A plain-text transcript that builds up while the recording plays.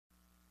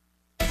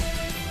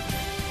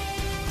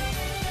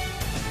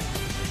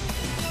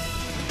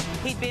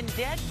He'd been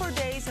dead for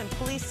days, and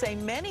police say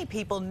many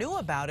people knew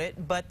about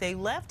it, but they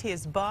left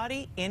his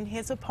body in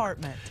his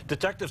apartment.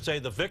 Detectives say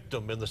the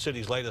victim in the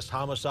city's latest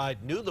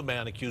homicide knew the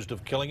man accused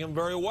of killing him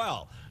very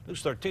well.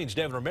 News 13's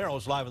David Romero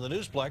is live in the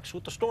Newsplex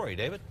with the story.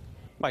 David?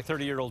 My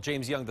 30-year-old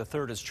James Young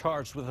III is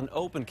charged with an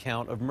open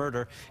count of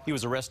murder. He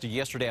was arrested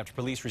yesterday after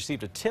police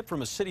received a tip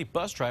from a city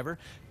bus driver.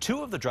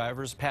 Two of the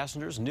driver's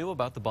passengers knew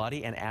about the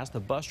body and asked the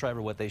bus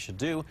driver what they should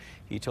do.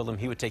 He told them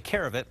he would take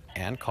care of it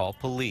and call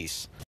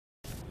police.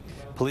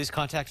 Police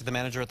contacted the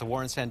manager at the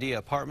Warren Sandia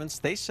Apartments.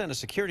 They sent a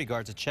security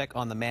guard to check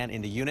on the man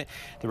in the unit.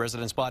 The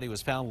resident's body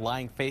was found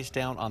lying face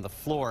down on the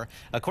floor.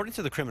 According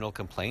to the criminal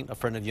complaint, a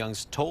friend of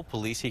Young's told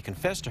police he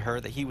confessed to her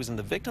that he was in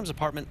the victim's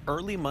apartment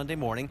early Monday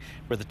morning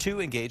where the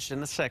two engaged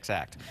in a sex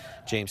act.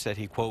 James said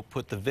he, quote,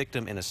 put the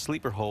victim in a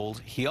sleeper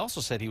hold. He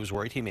also said he was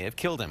worried he may have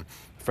killed him.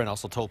 A friend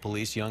also told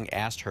police Young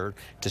asked her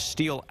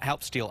to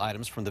help steal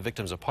items from the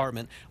victim's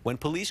apartment. When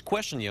police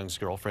questioned Young's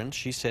girlfriend,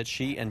 she said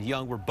she and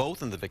Young were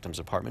both in the victim's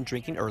apartment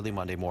drinking early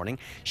Monday morning.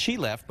 She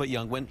left, but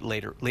Young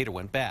later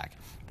went back.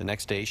 The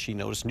next day, she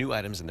noticed new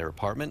items in their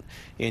apartment.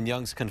 In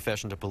Young's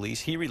confession to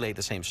police, he relayed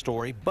the same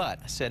story,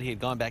 but said he had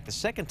gone back the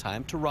second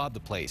time to rob the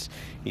place.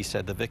 He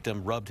said the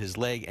victim rubbed his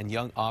leg and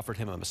Young offered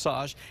him a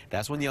massage.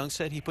 That's when Young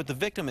said he put the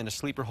victim in a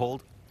sleeper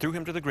hold, threw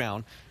him to the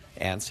ground,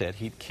 and said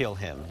he'd kill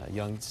him.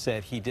 Young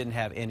said he didn't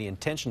have any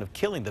intention of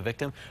killing the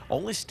victim,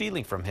 only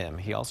stealing from him.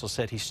 He also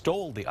said he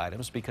stole the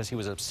items because he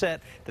was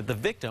upset that the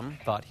victim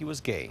thought he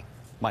was gay.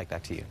 Mike,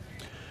 back to you.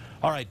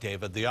 All right,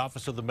 David. The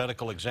Office of the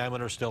Medical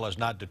Examiner still has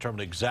not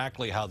determined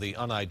exactly how the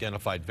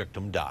unidentified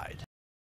victim died.